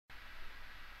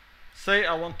Say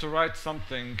I want to write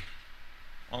something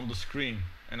on the screen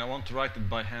and I want to write it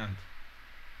by hand.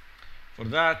 For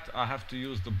that, I have to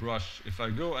use the brush. If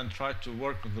I go and try to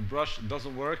work with the brush, it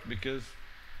doesn't work because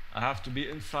I have to be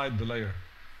inside the layer.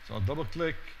 So I'll double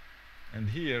click, and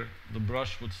here the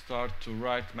brush would start to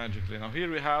write magically. Now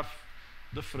here we have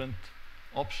different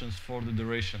options for the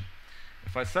duration.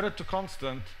 If I set it to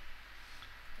constant,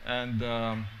 and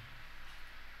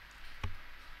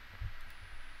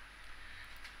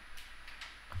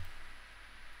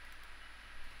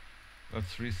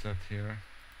let's reset here.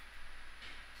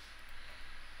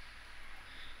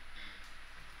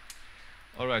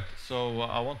 Alright, so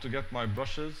I want to get my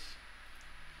brushes.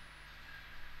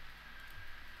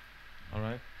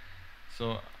 Alright,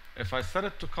 so if I set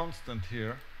it to constant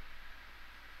here,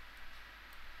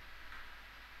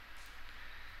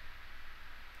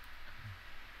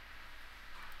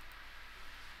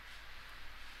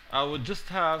 I would just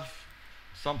have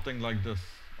something like this.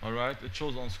 Alright, it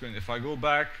shows on screen. If I go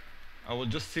back, I will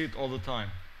just see it all the time.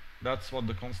 That's what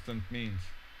the constant means.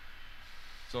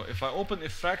 So if I open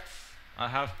effects, I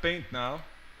have paint now,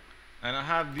 and I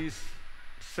have these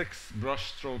 6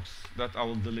 brush strokes that I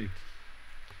will delete.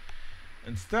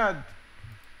 Instead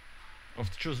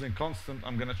of choosing constant,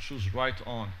 I'm going to choose right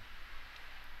on.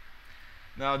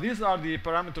 Now these are the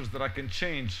parameters that I can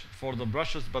change for the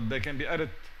brushes, but they can be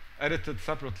edited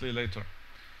separately later.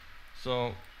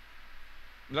 So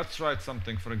let's write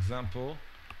something, for example,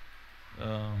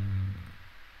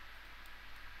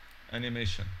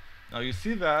 animation. Now you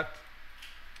see that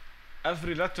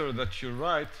every letter that you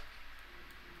write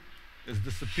is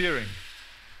disappearing.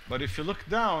 But if you look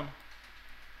down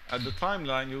at the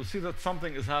timeline, you'll see that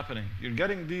something is happening. You're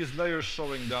getting these layers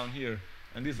showing down here,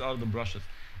 and these are the brushes.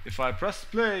 If I press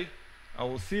play, I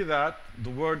will see that the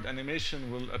word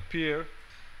animation will appear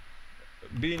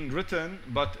being written,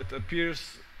 but it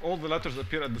appears, all the letters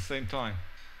appear at the same time,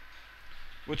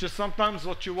 which is sometimes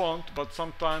what you want, but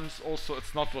sometimes also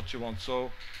it's not what you want.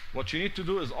 So what you need to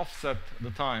do is offset the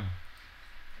time.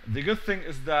 The good thing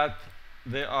is that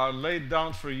they are laid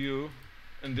down for you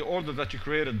in the order that you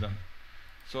created them.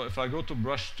 So if I go to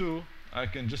brush 2, I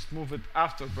can just move it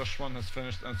after brush 1 has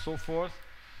finished, and so forth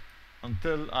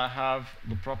until I have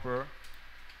the proper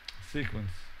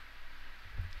sequence.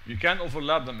 You can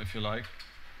overlap them if you like.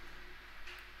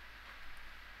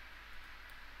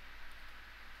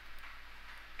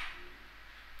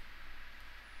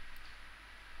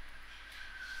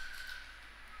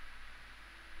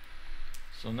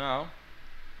 So now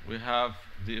we have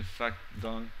the effect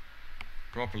done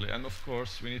properly, and of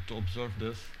course we need to observe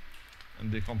this in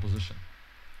the composition.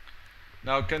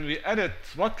 Now can we edit,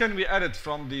 what can we edit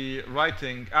from the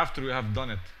writing after we have done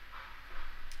it?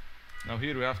 Now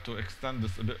here we have to extend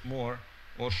this a bit more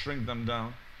or shrink them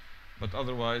down, but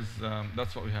otherwise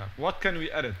that's what we have. What can we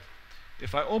edit?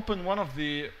 If I open one of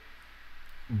the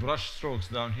brush strokes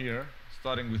down here,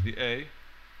 starting with the A,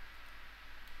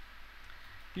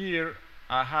 here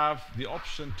I have the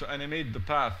option to animate the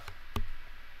path.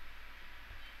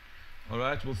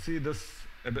 Alright, we'll see this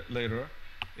a bit later.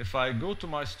 If I go to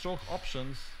my stroke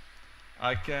options,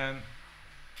 I can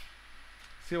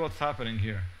see what's happening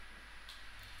here.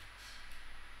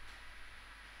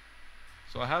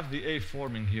 So I have the A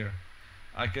forming here.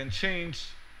 I can change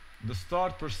the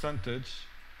start percentage,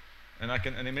 and I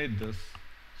can animate this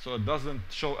so it doesn't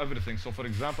show everything. So for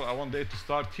example, I want the A to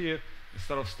start here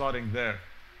instead of starting there,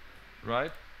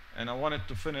 right? And I want it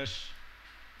to finish,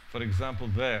 for example,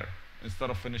 there instead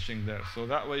of finishing there. So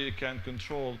that way you can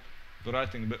control the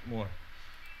writing a bit more.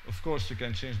 Of course, you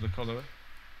can change the color.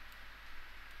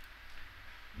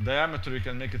 Diameter, you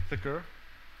can make it thicker.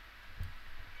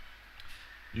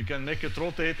 You can make it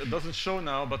rotate. It doesn't show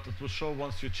now, but it will show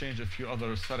once you change a few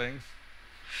other settings.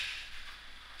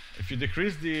 If you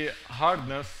decrease the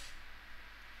hardness,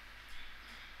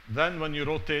 then when you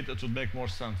rotate, it would make more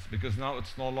sense, because now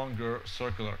it's no longer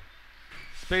circular.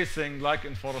 Spacing, like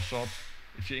in Photoshop,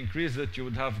 if you increase it, you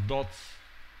would have dots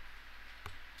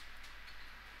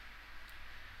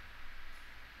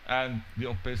and the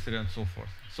opacity and so forth.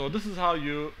 So this is how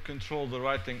you control the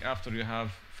writing after you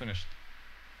have finished.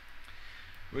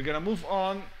 We're going to move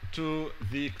on to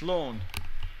the clone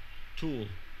tool,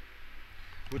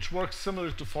 which works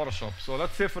similar to Photoshop. So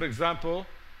let's say, for example,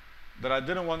 that I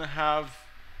didn't want to have,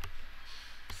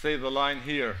 say, the line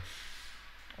here.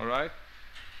 All right?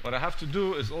 What I have to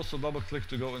do is also double click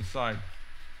to go inside.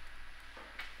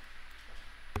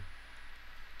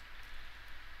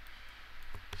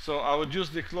 So I would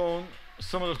use the clone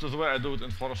similar to the way I do it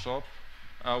in Photoshop.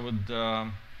 I would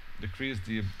decrease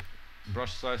the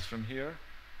brush size from here,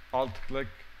 alt click,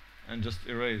 and just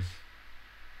erase.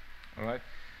 All right.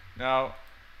 Now,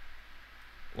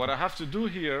 what I have to do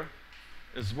here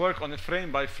is work on a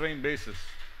frame-by-frame basis.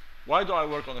 Why do I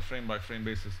work on a frame-by-frame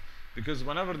basis? Because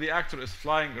whenever the actor is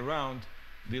flying around,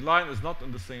 the line is not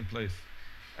in the same place.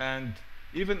 And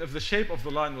even if the shape of the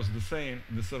line was the same,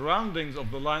 the surroundings of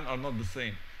the line are not the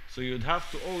same. So you'd have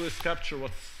to always capture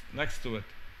what's next to it.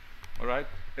 All right?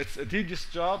 It's a tedious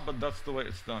job, but that's the way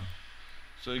it's done.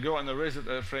 So you go and erase it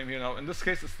at a frame here. Now, in this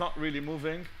case, it's not really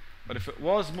moving, but if it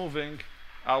was moving,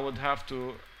 I would have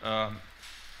to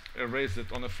erase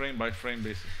it on a frame-by-frame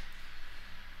basis.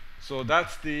 So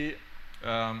that's the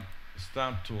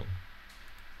stamp tool.